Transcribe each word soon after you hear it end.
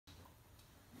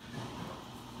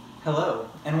Hello,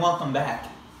 and welcome back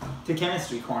to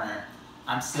Chemistry Corner.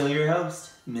 I'm still your host,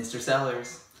 Mr.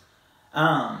 Sellers.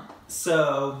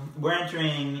 So we're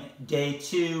entering day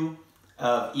 2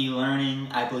 of e-learning.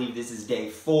 I believe this is day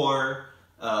 4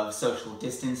 of social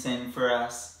distancing for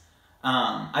us.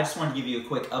 I just wanted to give you a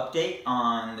quick update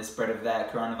on the spread of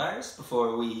that coronavirus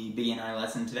before we begin our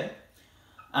lesson today.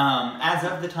 As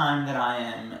of the time that I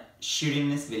am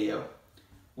shooting this video,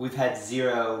 we've had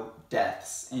 0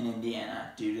 deaths in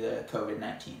Indiana due to the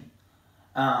COVID-19.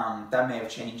 That may have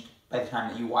changed by the time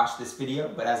that you watch this video,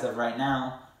 but as of right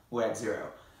now, we're at 0.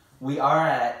 We are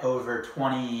at over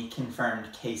 20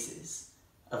 confirmed cases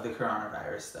of the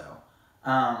coronavirus though.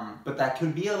 But that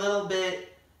could be a little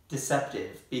bit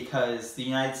deceptive because the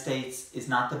United States is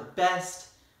not the best,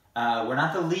 we're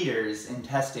not the leaders in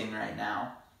testing right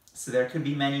now. So there could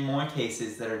be many more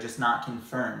cases that are just not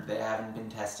confirmed, they haven't been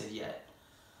tested yet.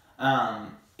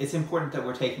 It's important that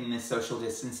we're taking this social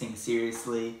distancing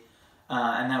seriously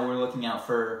and that we're looking out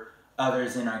for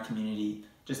others in our community.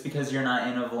 Just because you're not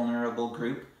in a vulnerable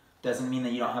group doesn't mean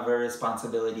that you don't have a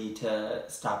responsibility to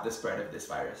stop the spread of this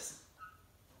virus.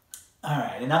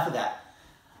 Alright, enough of that.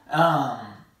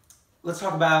 Let's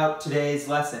talk about today's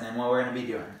lesson and what we're going to be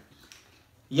doing.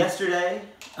 Yesterday,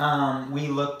 we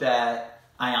looked at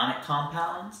ionic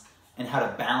compounds and how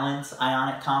to balance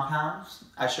ionic compounds.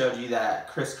 I showed you that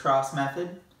crisscross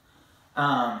method.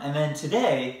 And then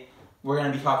today, we're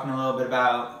going to be talking a little bit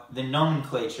about the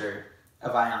nomenclature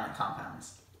of ionic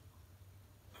compounds.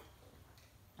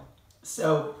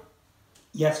 So,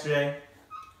 yesterday,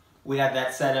 we had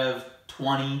that set of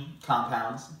 20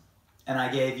 compounds, and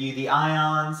I gave you the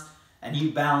ions, and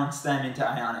you balanced them into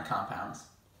ionic compounds.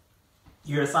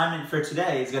 Your assignment for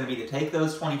today is going to be to take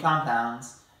those 20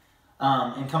 compounds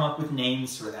and come up with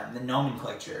names for them, the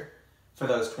nomenclature for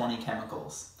those 20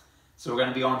 chemicals. So we're going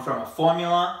to be going from a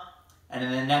formula, and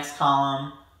in the next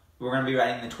column, we're going to be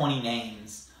writing the 20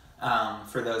 names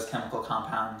for those chemical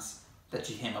compounds that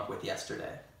you came up with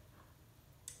yesterday.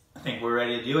 I think we're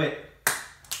ready to do it.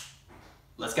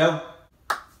 Let's go.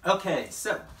 Okay,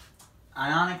 so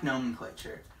ionic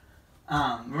nomenclature.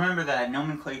 Remember that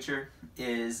nomenclature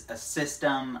is a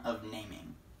system of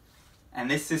naming. And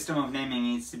this system of naming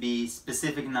needs to be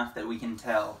specific enough that we can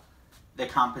tell the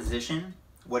composition,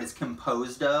 what it's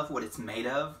composed of, what it's made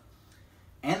of,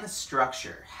 and the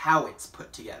structure, how it's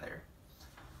put together.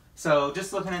 So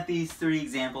just looking at these 3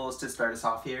 examples to start us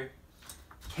off here.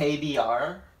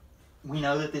 KBr, we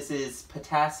know that this is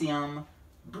potassium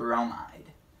bromide.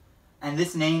 And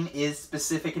this name is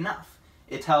specific enough.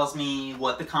 It tells me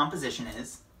what the composition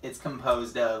is. It's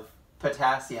composed of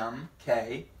potassium,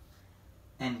 K,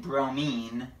 and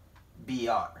bromine,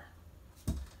 Br.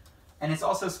 And it's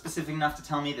also specific enough to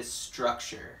tell me the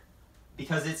structure.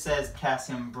 Because it says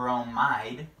potassium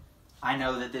bromide, I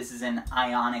know that this is an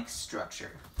ionic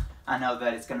structure. I know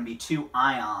that it's going to be 2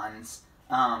 ions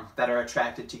that are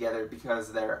attracted together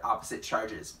because they're opposite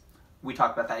charges. We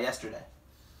talked about that yesterday.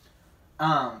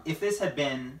 If this had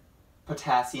been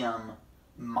potassium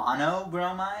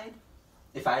monobromide,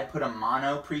 if I had put a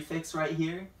mono prefix right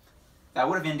here, that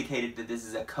would have indicated that this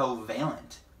is a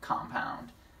covalent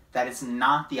compound, that it's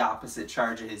not the opposite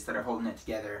charges that are holding it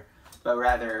together, but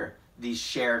rather these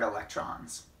shared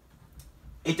electrons.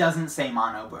 It doesn't say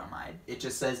monobromide, it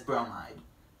just says bromide,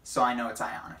 so I know it's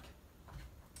ionic.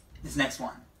 This next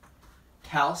one,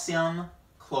 calcium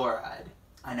chloride.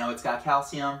 I know it's got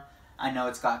calcium, I know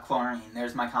it's got chlorine,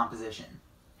 there's my composition.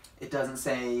 It doesn't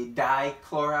say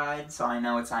dichloride, so I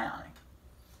know it's ionic.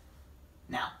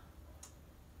 Now,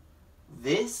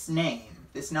 this name,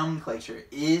 this nomenclature,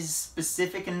 is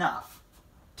specific enough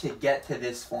to get to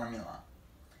this formula.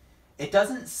 It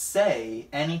doesn't say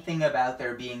anything about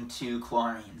there being 2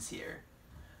 chlorines here,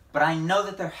 but I know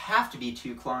that there have to be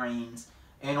 2 chlorines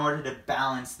in order to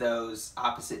balance those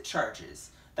opposite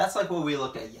charges. That's like what we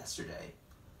looked at yesterday.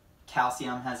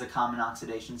 Calcium has a common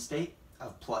oxidation state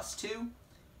of +2.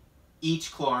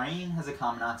 Each chlorine has a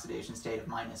common oxidation state of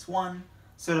 -1.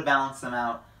 So to balance them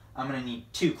out, I'm going to need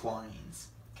 2 chlorines,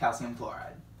 calcium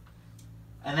chloride.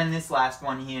 And then this last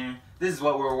one here, this is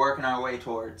what we're working our way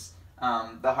towards,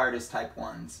 the hardest type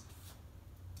ones.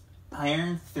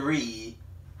 Iron 3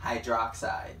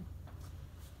 hydroxide.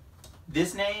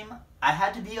 This name, I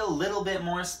had to be a little bit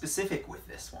more specific with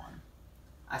this one.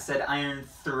 I said iron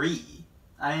 3.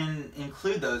 I didn't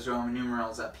include those Roman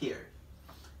numerals up here.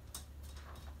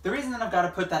 The reason that I've got to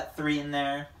put that 3 in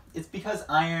there is because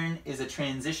iron is a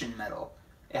transition metal.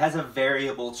 It has a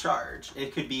variable charge.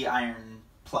 It could be iron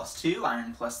 +2,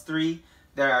 iron +3.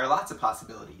 There are lots of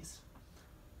possibilities.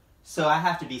 So I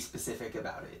have to be specific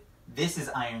about it. This is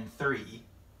iron 3.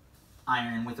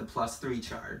 iron with a +3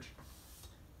 charge.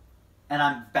 And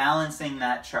I'm balancing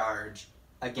that charge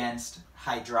against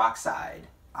hydroxide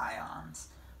ions.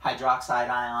 Hydroxide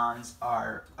ions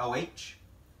are OH.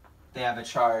 They have a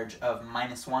charge of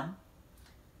 -1.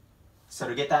 So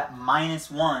to get that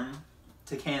 -1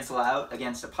 to cancel out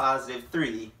against a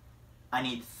 +3, I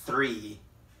need 3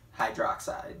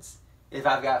 hydroxides. If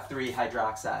I've got 3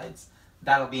 hydroxides,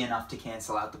 that'll be enough to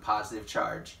cancel out the positive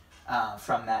charge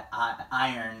from that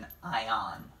iron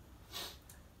ion.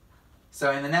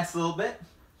 So in the next little bit,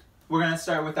 we're going to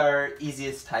start with our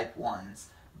easiest type 1s,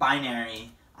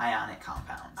 binary ionic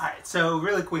compounds. Alright, so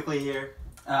really quickly here,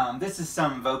 this is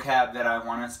some vocab that I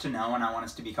want us to know and I want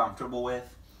us to be comfortable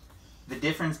with. The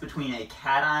difference between a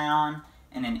cation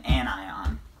and an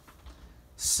anion.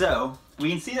 So, we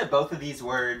can see that both of these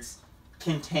words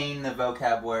contain the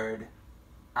vocab word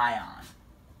ion.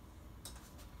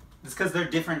 It's because they're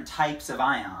different types of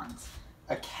ions.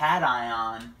 A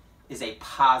cation is a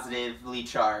positively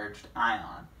charged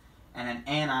ion, and an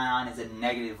anion is a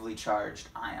negatively charged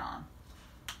ion.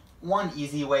 One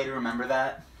easy way to remember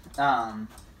that,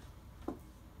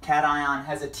 cation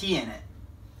has a T in it.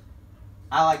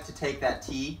 I like to take that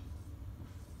T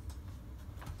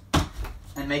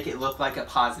and make it look like a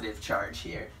positive charge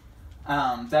here.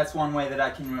 That's one way that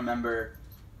I can remember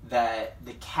that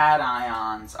the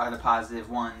cations are the positive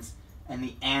ones and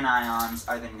the anions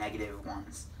are the negative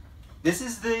ones. This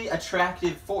is the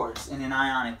attractive force in an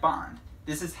ionic bond.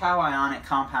 This is how ionic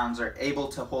compounds are able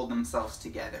to hold themselves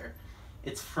together.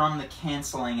 It's from the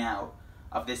canceling out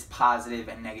of this positive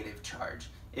and negative charge.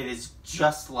 It is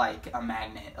just like a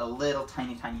magnet, a little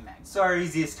tiny magnet. So our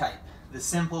easiest type, the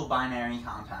simple binary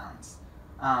compounds.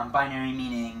 Binary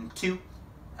meaning 2,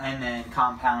 and then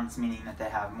compounds meaning that they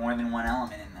have more than one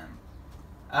element in them.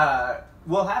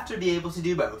 We'll have to be able to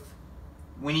do both.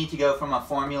 We need to go from a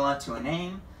formula to a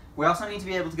name. We also need to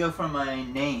be able to go from a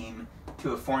name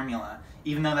to a formula,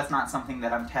 even though that's not something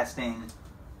that I'm testing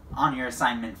on your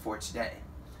assignment for today.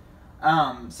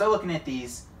 So looking at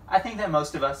these, I think that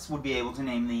most of us would be able to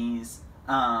name these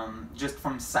just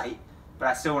from sight, but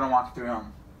I still want to walk through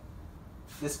them.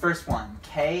 This first one,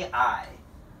 Ki.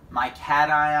 My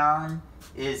cation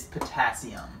is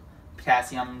potassium.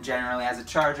 Potassium generally has a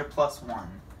charge of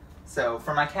 +1. So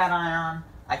for my cation,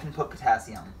 I can put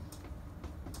potassium.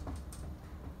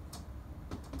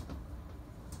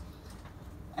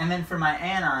 And then for my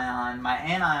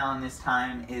anion this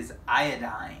time is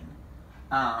iodine.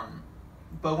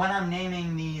 But when I'm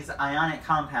naming these ionic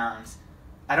compounds,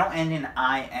 I don't end in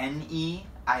I-N-E,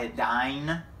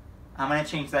 iodine. I'm going to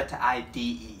change that to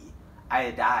I-D-E,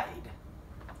 iodide.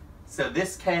 So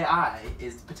this Ki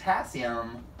is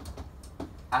potassium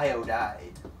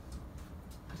iodide.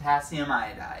 Potassium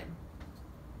iodide.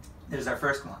 There's our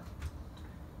first one.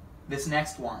 This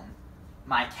next one,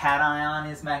 my cation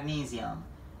is magnesium,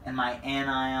 and my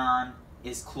anion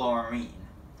is chlorine.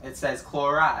 It says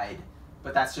chloride,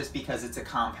 but that's just because it's a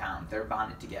compound. They're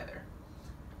bonded together.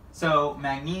 So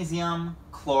magnesium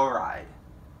chloride.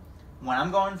 When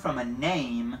I'm going from a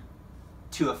name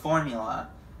to a formula,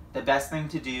 the best thing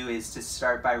to do is to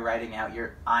start by writing out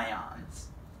your ions.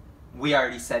 We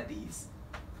already said these.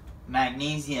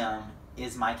 Magnesium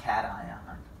is my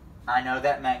cation. I know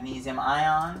that magnesium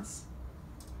ions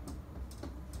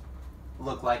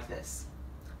look like this.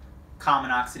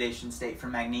 Common oxidation state for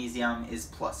magnesium is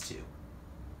 +2.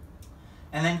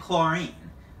 And then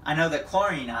chlorine. I know that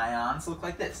chlorine ions look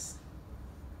like this.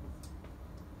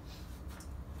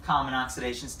 Common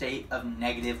oxidation state of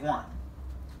 -1.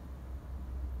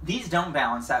 These don't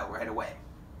balance out right away.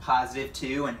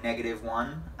 +2 and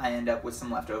 -1, I end up with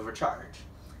some leftover charge.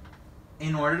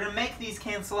 In order to make these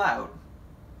cancel out,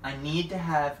 I need to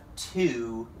have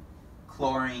 2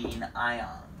 chlorine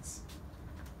ions.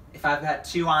 If I've got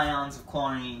 2 ions of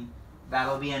chlorine,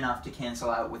 that'll be enough to cancel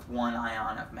out with 1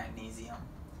 ion of magnesium.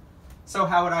 So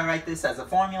how would I write this as a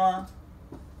formula?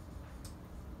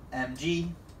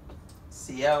 MgCl2.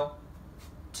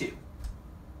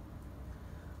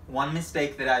 One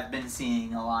mistake that I've been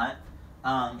seeing a lot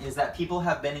is that people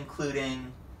have been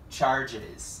including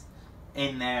charges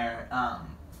in their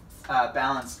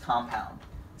balanced compound.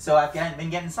 So I've been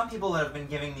getting some people that have been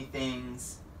giving me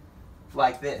things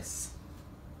like this.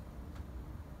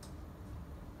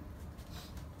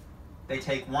 They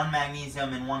take 1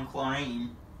 magnesium and 1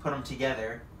 chlorine, put them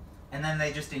together, and then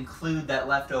they just include that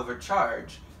leftover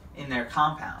charge in their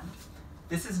compound.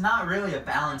 This is not really a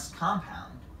balanced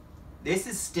compound. This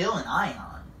is still an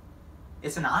ion.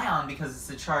 It's an ion because it's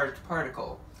a charged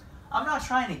particle. I'm not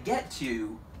trying to get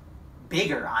to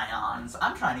bigger ions.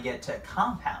 I'm trying to get to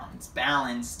compounds,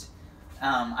 balanced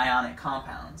ionic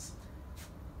compounds.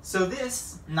 So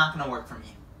this, not going to work for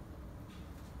me.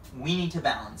 We need to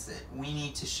balance it. We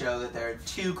need to show that there are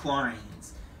 2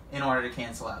 chlorines in order to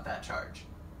cancel out that charge.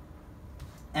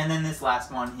 And then this last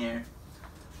one here,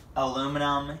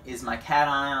 aluminum is my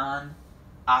cation,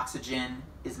 oxygen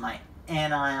is my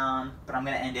anion, but I'm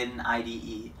going to end it in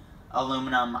IDE,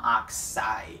 aluminum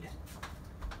oxide.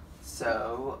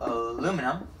 So,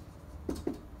 aluminum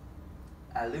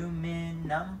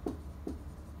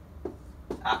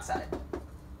oxide.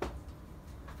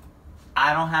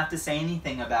 I don't have to say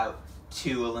anything about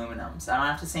 2 aluminums. I don't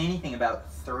have to say anything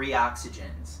about 3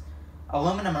 oxygens.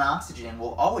 Aluminum and oxygen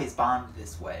will always bond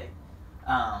this way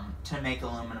to make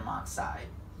aluminum oxide.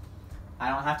 I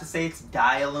don't have to say it's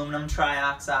dialuminum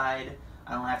trioxide.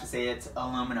 I don't have to say it's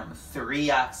aluminum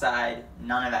 3 oxide.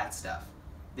 None of that stuff.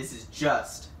 This is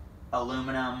just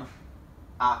aluminum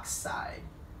oxide.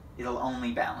 It'll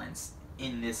only balance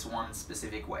in this one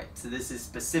specific way. So this is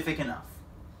specific enough.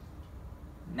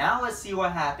 Now let's see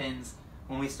what happens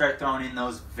when we start throwing in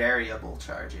those variable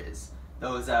charges,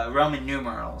 those Roman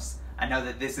numerals. I know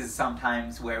that this is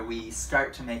sometimes where we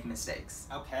start to make mistakes.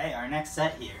 Okay, our next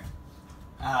set here.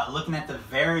 Looking at the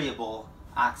variable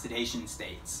oxidation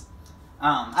states.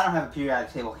 I don't have a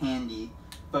periodic table handy,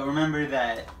 but remember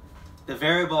that the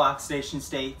variable oxidation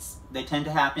states, they tend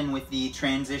to happen with the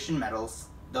transition metals,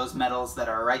 those metals that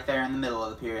are right there in the middle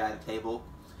of the periodic table.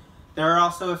 There are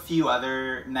also a few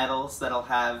other metals that'll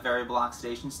have variable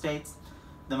oxidation states.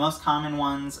 The most common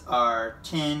ones are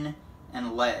tin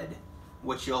and lead,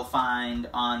 which you'll find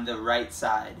on the right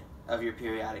side of your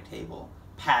periodic table,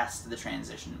 past the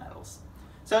transition metals.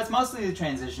 So it's mostly the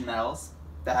transition metals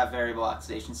that have variable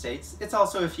oxidation states. It's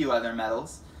also a few other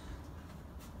metals,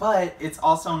 but it's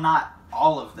also not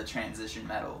all of the transition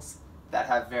metals that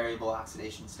have variable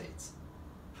oxidation states.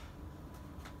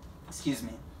 Excuse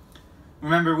me.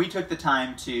 Remember, we took the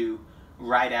time to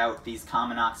write out these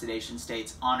common oxidation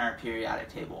states on our periodic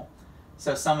table.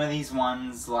 So some of these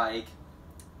ones like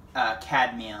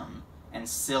cadmium and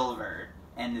silver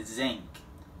and zinc,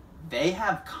 they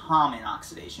have common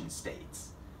oxidation states.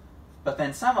 But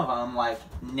then some of them, like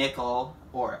nickel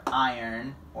or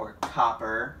iron or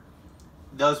copper,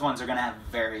 those ones are going to have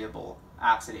variable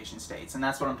oxidation states. And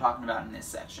that's what I'm talking about in this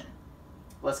section.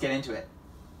 Let's get into it.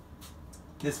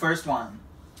 This first one,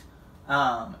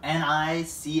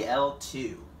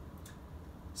 NiCl2.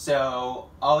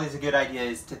 So always a good idea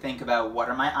is to think about what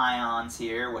are my ions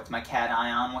here, what's my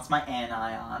cation, what's my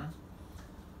anion.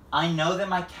 I know that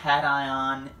my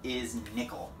cation is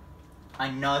nickel. I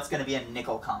know it's going to be a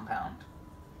nickel compound.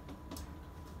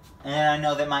 And I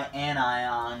know that my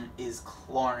anion is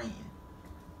chlorine.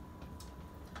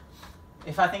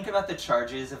 If I think about the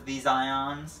charges of these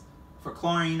ions, for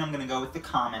chlorine I'm going to go with the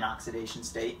common oxidation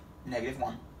state,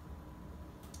 -1.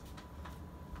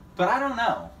 But I don't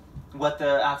know what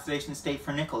the oxidation state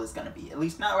for nickel is going to be. At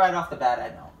least not right off the bat I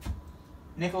don't.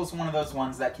 Nickel is one of those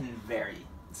ones that can vary.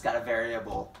 It's got a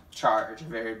variable charge, a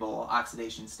variable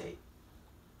oxidation state.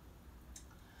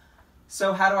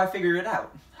 So how do I figure it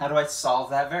out? How do I solve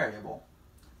that variable?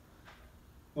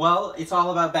 Well, it's all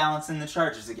about balancing the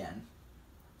charges again.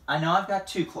 I know I've got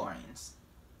 2 chlorines.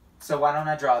 So why don't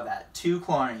I draw that? 2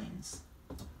 chlorines.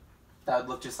 That would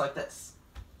look just like this.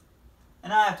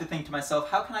 And I have to think to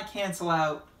myself, how can I cancel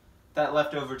out that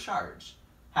leftover charge?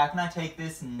 How can I take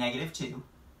this -2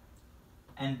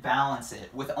 and balance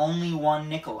it with only 1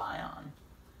 nickel ion?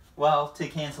 Well, to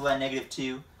cancel that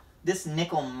 -2, this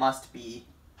nickel must be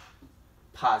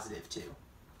 +2.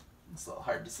 It's a little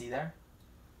hard to see there.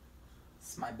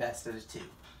 It's my best at a 2.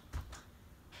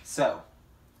 So,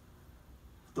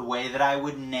 the way that I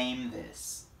would name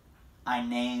this, I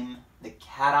name the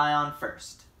cation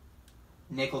first,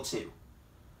 nickel 2.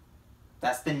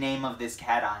 That's the name of this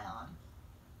cation,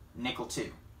 nickel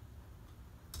 2.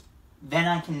 Then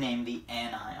I can name the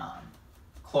anion,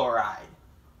 chloride.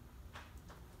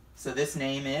 So this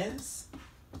name is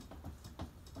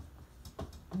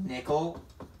nickel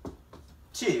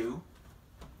 2.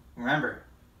 Remember,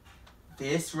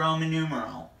 this Roman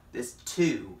numeral, this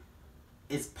 2,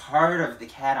 is part of the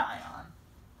cation.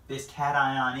 This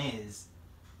cation is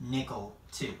nickel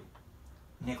 2.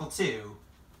 Nickel 2,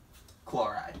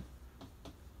 chloride.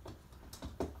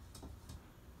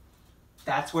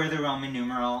 That's where the Roman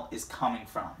numeral is coming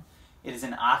from. It is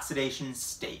an oxidation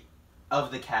state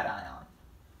of the cation.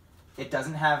 It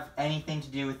doesn't have anything to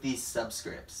do with these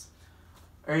subscripts.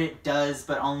 Or it does,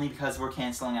 but only because we're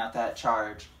canceling out that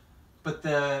charge. But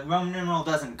the Roman numeral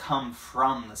doesn't come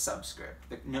from the subscript.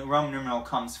 The Roman numeral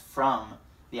comes from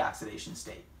the oxidation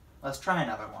state. Let's try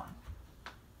another one.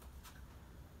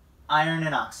 Iron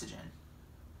and oxygen.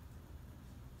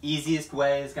 easiest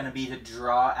way is going to be to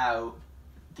draw out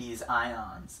these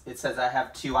ions. It says I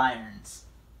have 2 irons.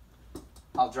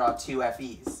 I'll draw 2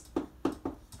 Fe's.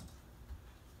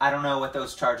 I don't know what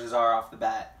those charges are off the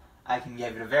bat. I can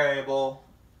give it a variable.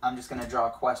 I'm just going to draw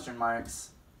question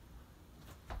marks.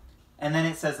 And then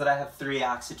it says that I have 3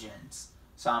 oxygens.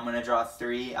 So I'm going to draw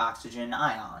 3 oxygen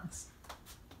ions.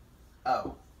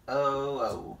 Oh.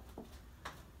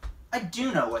 I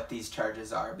do know what these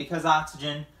charges are, because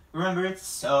oxygen, remember, it's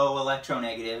so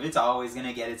electronegative. It's always going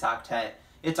to get its octet.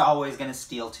 It's always going to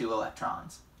steal 2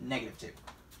 electrons. -2.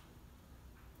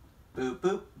 Boop,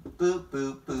 boop, boop,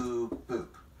 boop, boop, boop.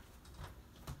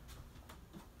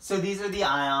 So these are the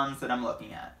ions that I'm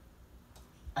looking at.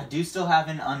 I do still have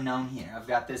an unknown here. I've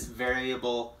got this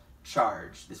variable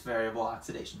charge, this variable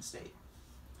oxidation state.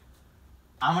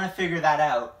 I'm going to figure that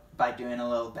out by doing a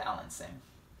little balancing.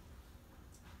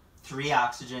 3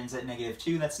 oxygens at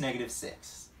 -2, that's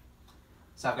 -6.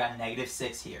 So I've got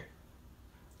 -6 here.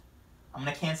 I'm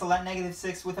going to cancel that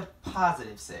 -6 with a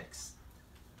 +6.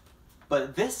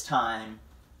 But this time,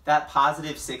 that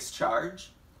 +6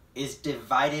 charge is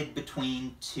divided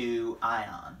between 2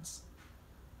 ions.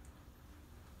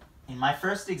 In my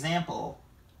first example,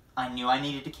 I knew I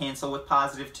needed to cancel with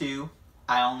 +2.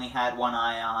 I only had 1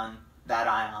 ion. That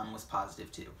ion was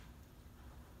 +2.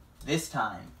 This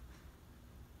time,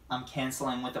 I'm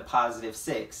canceling with a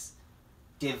 +6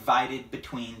 divided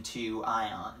between 2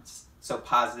 ions. So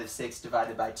 +6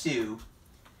 divided by 2.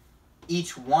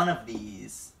 Each one of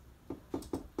these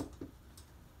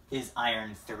is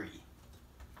iron 3.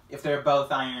 If they're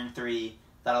both iron 3,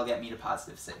 that'll get me to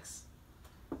 +6.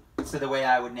 So the way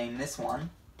I would name this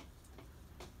one,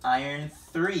 iron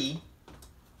 3,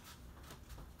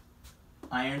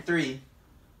 iron 3,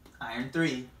 iron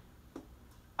 3,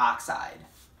 oxide.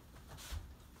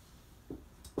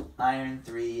 Iron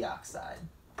 3 oxide.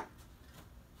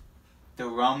 The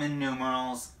Roman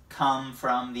numerals come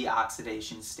from the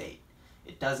oxidation state.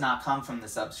 It does not come from the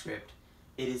subscript.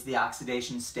 It is the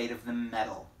oxidation state of the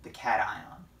metal, the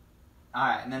cation.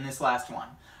 Alright, and then this last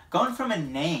one. Going from a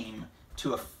name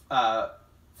to a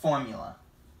formula.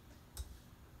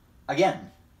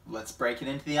 Again, let's break it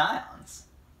into the ions.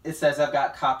 It says I've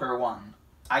got copper 1.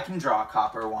 I can draw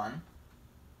copper 1.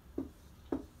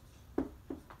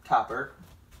 Copper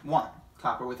 1.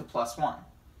 Copper with a +1.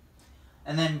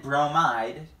 And then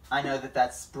bromide, I know that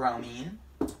that's bromine,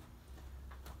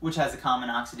 which has a common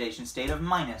oxidation state of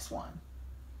 -1.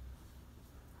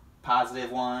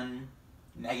 +1,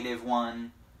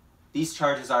 -1, these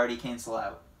charges already cancel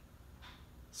out.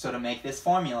 So to make this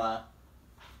formula,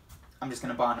 I'm just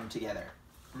going to bond them together.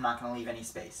 I'm not going to leave any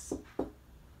space.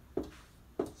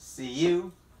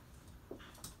 CuBr.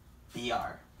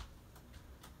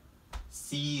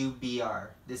 CuBr.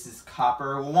 This is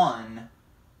copper 1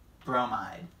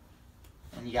 bromide.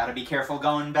 And you got to be careful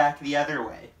going back the other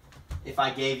way. If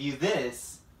I gave you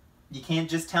this, you can't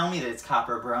just tell me that it's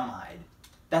copper bromide.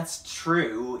 That's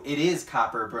true, it is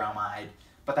copper bromide,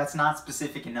 but that's not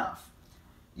specific enough.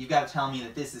 You've got to tell me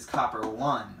that this is copper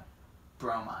 1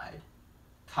 bromide.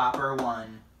 Copper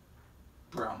 1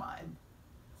 bromide.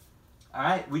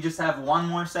 Alright, we just have one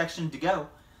more section to go,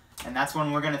 and that's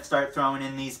when we're going to start throwing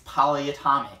in these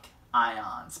polyatomic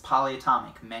ions.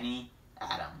 Polyatomic, many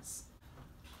atoms.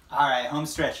 Alright, home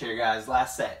stretch here, guys.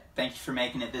 Last set. Thank you for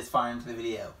making it this far into the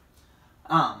video.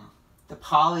 The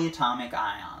polyatomic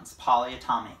ions.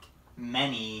 Polyatomic.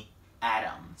 Many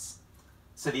atoms.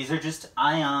 So these are just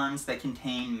ions that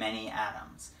contain many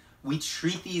atoms. We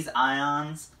treat these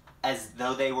ions as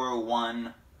though they were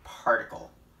one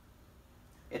particle.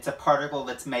 It's a particle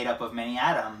that's made up of many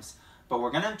atoms, but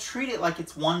we're going to treat it like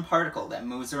it's one particle that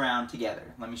moves around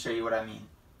together. Let me show you what I mean.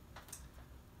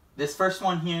 This first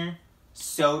one here,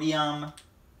 sodium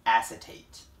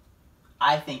acetate.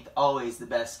 I think always the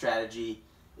best strategy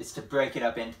is to break it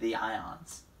up into the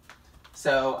ions.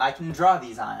 So I can draw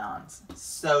these ions.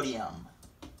 Sodium.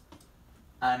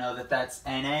 I know that that's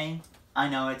Na. I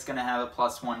know it's going to have a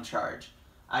 +1 charge.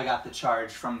 I got the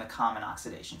charge from the common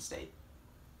oxidation state.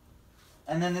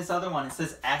 And then this other one, it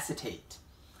says acetate.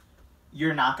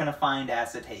 You're not going to find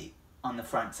acetate on the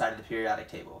front side of the periodic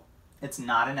table. It's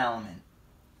not an element.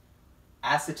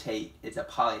 Acetate is a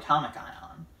polyatomic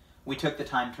ion. We took the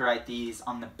time to write these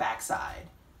on the back side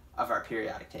of our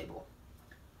periodic table.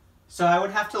 So I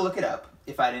would have to look it up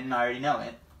if I didn't already know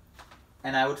it.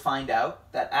 And I would find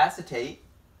out that acetate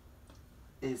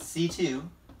is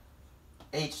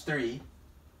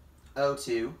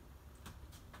C2H3O2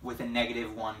 with a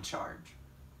 -1 charge.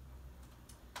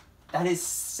 That is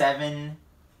 7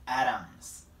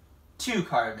 atoms. 2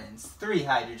 carbons, 3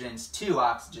 hydrogens, 2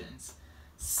 oxygens.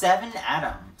 7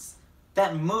 atoms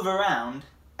that move around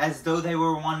as though they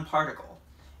were one particle.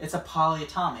 It's a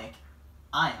polyatomic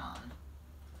ion.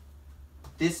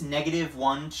 This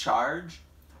 -1 charge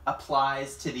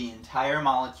applies to the entire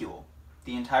molecule.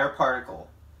 The entire particle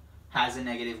has a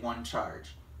 -1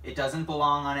 charge. It doesn't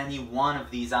belong on any one of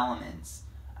these elements,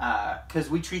 because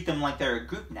we treat them like they're a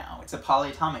group now. It's a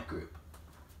polyatomic group.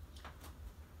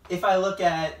 If I look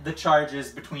at the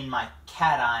charges between my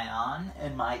cation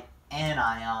and my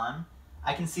anion,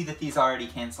 I can see that these already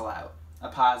cancel out. A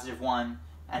 +1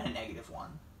 and a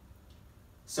 -1.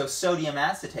 So sodium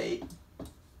acetate,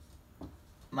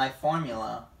 my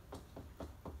formula,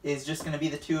 is just going to be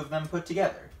the two of them put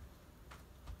together.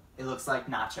 It looks like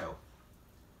nacho.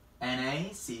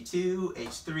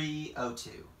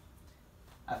 NaC2H3O2.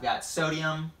 I've got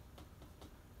sodium,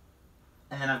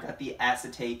 and then I've got the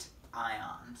acetate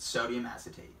ion, sodium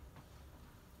acetate.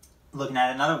 Looking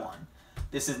at another one.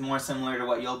 This is more similar to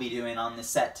what you'll be doing on the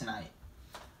set tonight.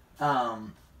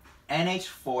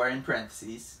 NH4 in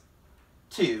parentheses,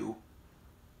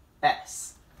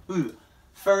 2S. Ooh.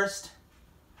 First,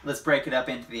 let's break it up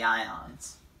into the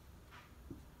ions.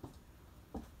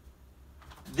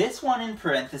 This one in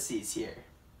parentheses here,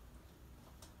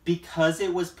 because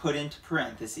it was put into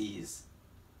parentheses,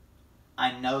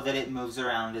 I know that it moves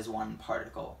around as one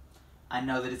particle. I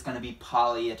know that it's going to be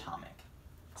polyatomic.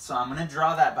 So I'm going to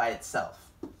draw that by itself.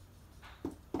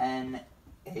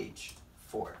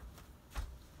 NH4.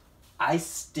 I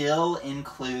still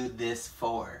include this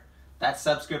 4. That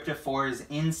subscript of 4 is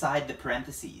inside the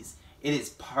parentheses. It is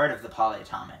part of the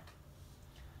polyatomic.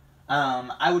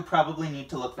 I would probably need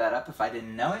to look that up if I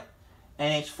didn't know it.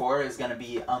 NH4 is going to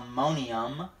be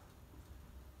ammonium,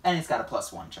 and it's got a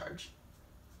 +1 charge.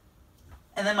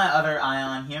 And then my other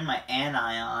ion here, my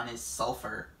anion, is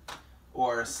sulfur,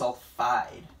 or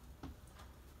sulfide.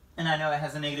 And I know it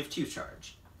has a -2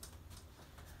 charge.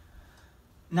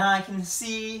 Now I can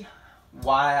see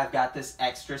why I've got this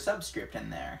extra subscript in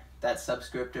there. That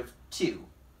subscript of 2.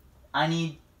 I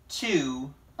need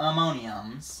 2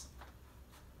 ammoniums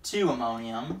to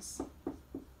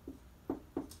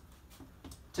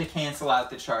cancel out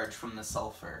the charge from the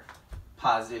sulfur.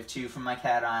 +2 from my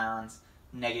cations,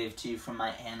 -2 from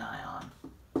my anion.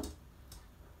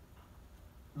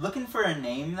 Looking for a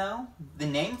name though, the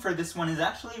name for this one is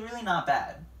actually really not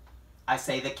bad. I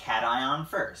say the cation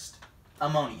first,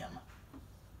 ammonium.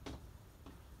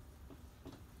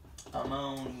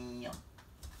 Ammonium.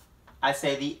 I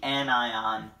say the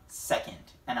anion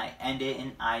second, and I end it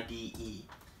in IDE.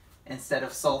 Instead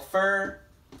of sulfur,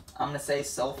 I'm going to say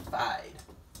sulfide.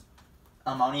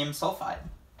 Ammonium sulfide.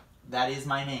 That is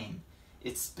my name.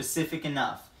 It's specific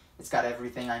enough. It's got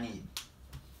everything I need.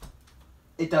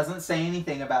 It doesn't say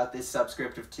anything about this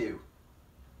subscript of 2.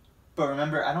 But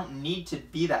remember, I don't need to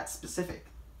be that specific.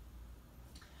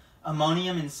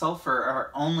 Ammonium and sulfur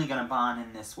are only going to bond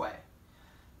in this way.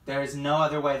 There is no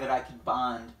other way that I could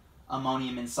bond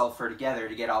ammonium and sulfur together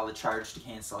to get all the charge to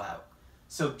cancel out.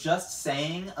 So just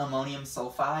saying ammonium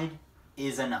sulfide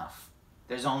is enough.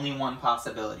 There's only one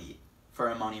possibility for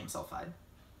ammonium sulfide.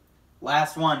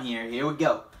 Last one here. Here we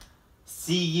go.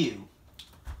 Cu.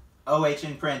 OH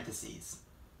in parentheses.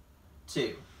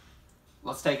 2.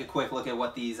 Let's take a quick look at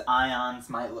what these ions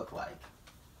might look like.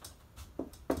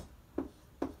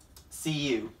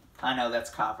 Cu. I know that's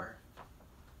copper.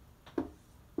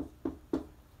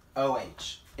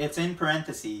 OH. It's in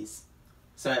parentheses,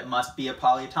 so it must be a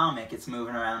polyatomic. It's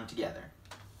moving around together.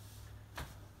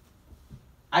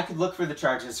 I could look for the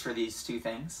charges for these two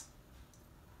things.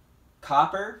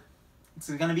 Copper, it's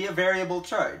going to be a variable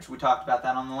charge. We talked about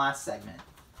that on the last segment.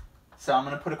 So I'm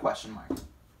going to put a question mark.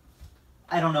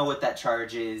 I don't know what that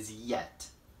charge is yet.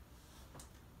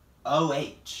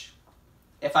 OH.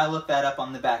 If I look that up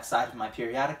on the back side of my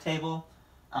periodic table,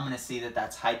 I'm going to see that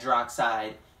that's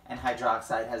hydroxide, and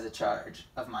hydroxide has a charge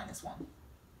of -1.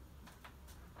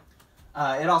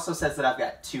 It also says that I've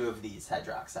got 2 of these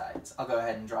hydroxides. I'll go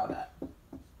ahead and draw that.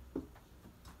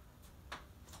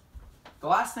 The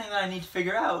last thing that I need to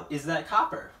figure out is that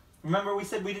copper. Remember we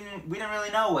said we didn't really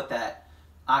know what that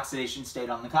oxidation state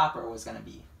on the copper was going to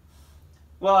be.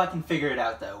 Well, I can figure it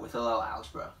out though with a little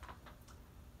algebra.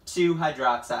 2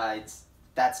 hydroxides,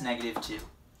 that's -2.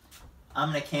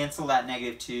 I'm going to cancel that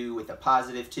 -2 with a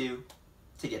 +2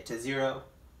 to get to 0.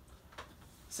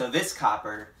 So this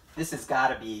copper, this has got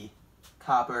to be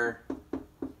copper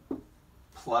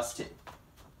 +2.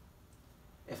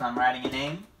 If I'm writing a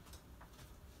name,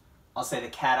 I'll say the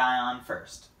cation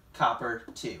first. Copper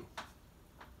 2.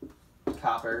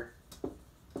 Copper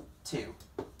 2.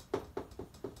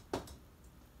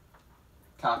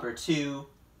 Copper 2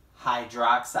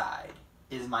 hydroxide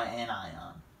is my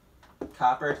anion.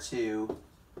 copper 2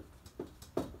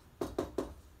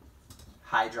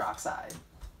 hydroxide.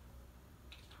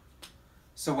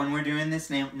 So when we're doing this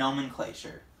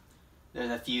nomenclature,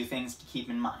 there's a few things to keep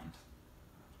in mind.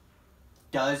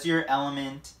 Does your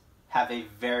element have a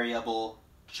variable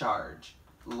charge,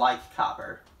 like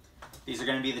copper? These are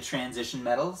going to be the transition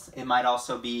metals. It might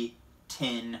also be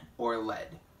tin or lead.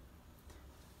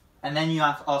 And then you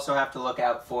also have to look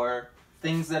out for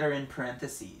things that are in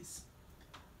parentheses.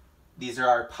 These are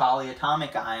our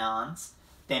polyatomic ions.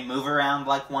 They move around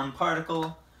like one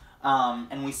particle,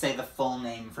 and we say the full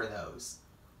name for those.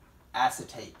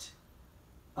 Acetate,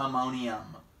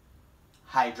 ammonium,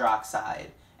 hydroxide,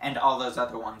 and all those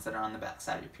other ones that are on the back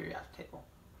side of your periodic table.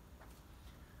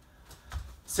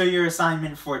 So your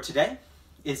assignment for today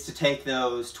is to take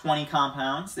those 20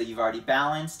 compounds that you've already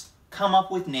balanced, come up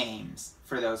with names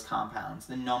for those compounds,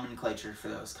 the nomenclature for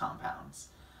those compounds.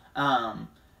 And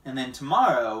then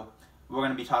tomorrow, we're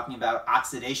going to be talking about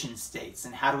oxidation states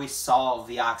and how do we solve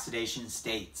the oxidation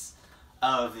states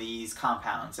of these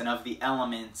compounds and of the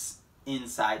elements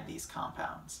inside these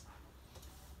compounds.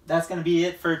 That's going to be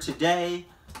it for today.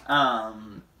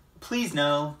 Please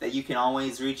know that you can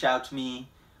always reach out to me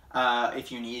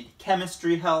if you need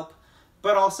chemistry help,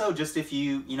 but also just if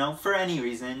you for any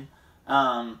reason.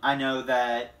 I know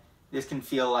that this can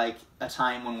feel like a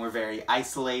time when we're very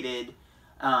isolated.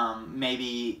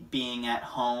 Maybe being at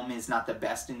home is not the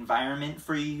best environment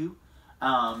for you,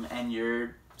 and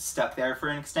you're stuck there for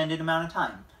an extended amount of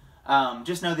time.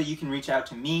 Just know that you can reach out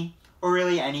to me, or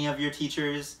really any of your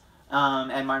teachers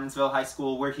at Martinsville High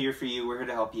School. We're here for you. We're here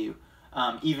to help you,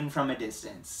 even from a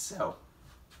distance. So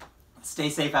stay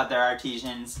safe out there,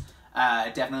 Artesians.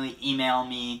 Definitely email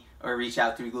me or reach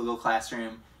out through Google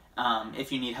Classroom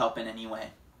if you need help in any way.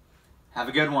 Have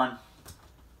a good one.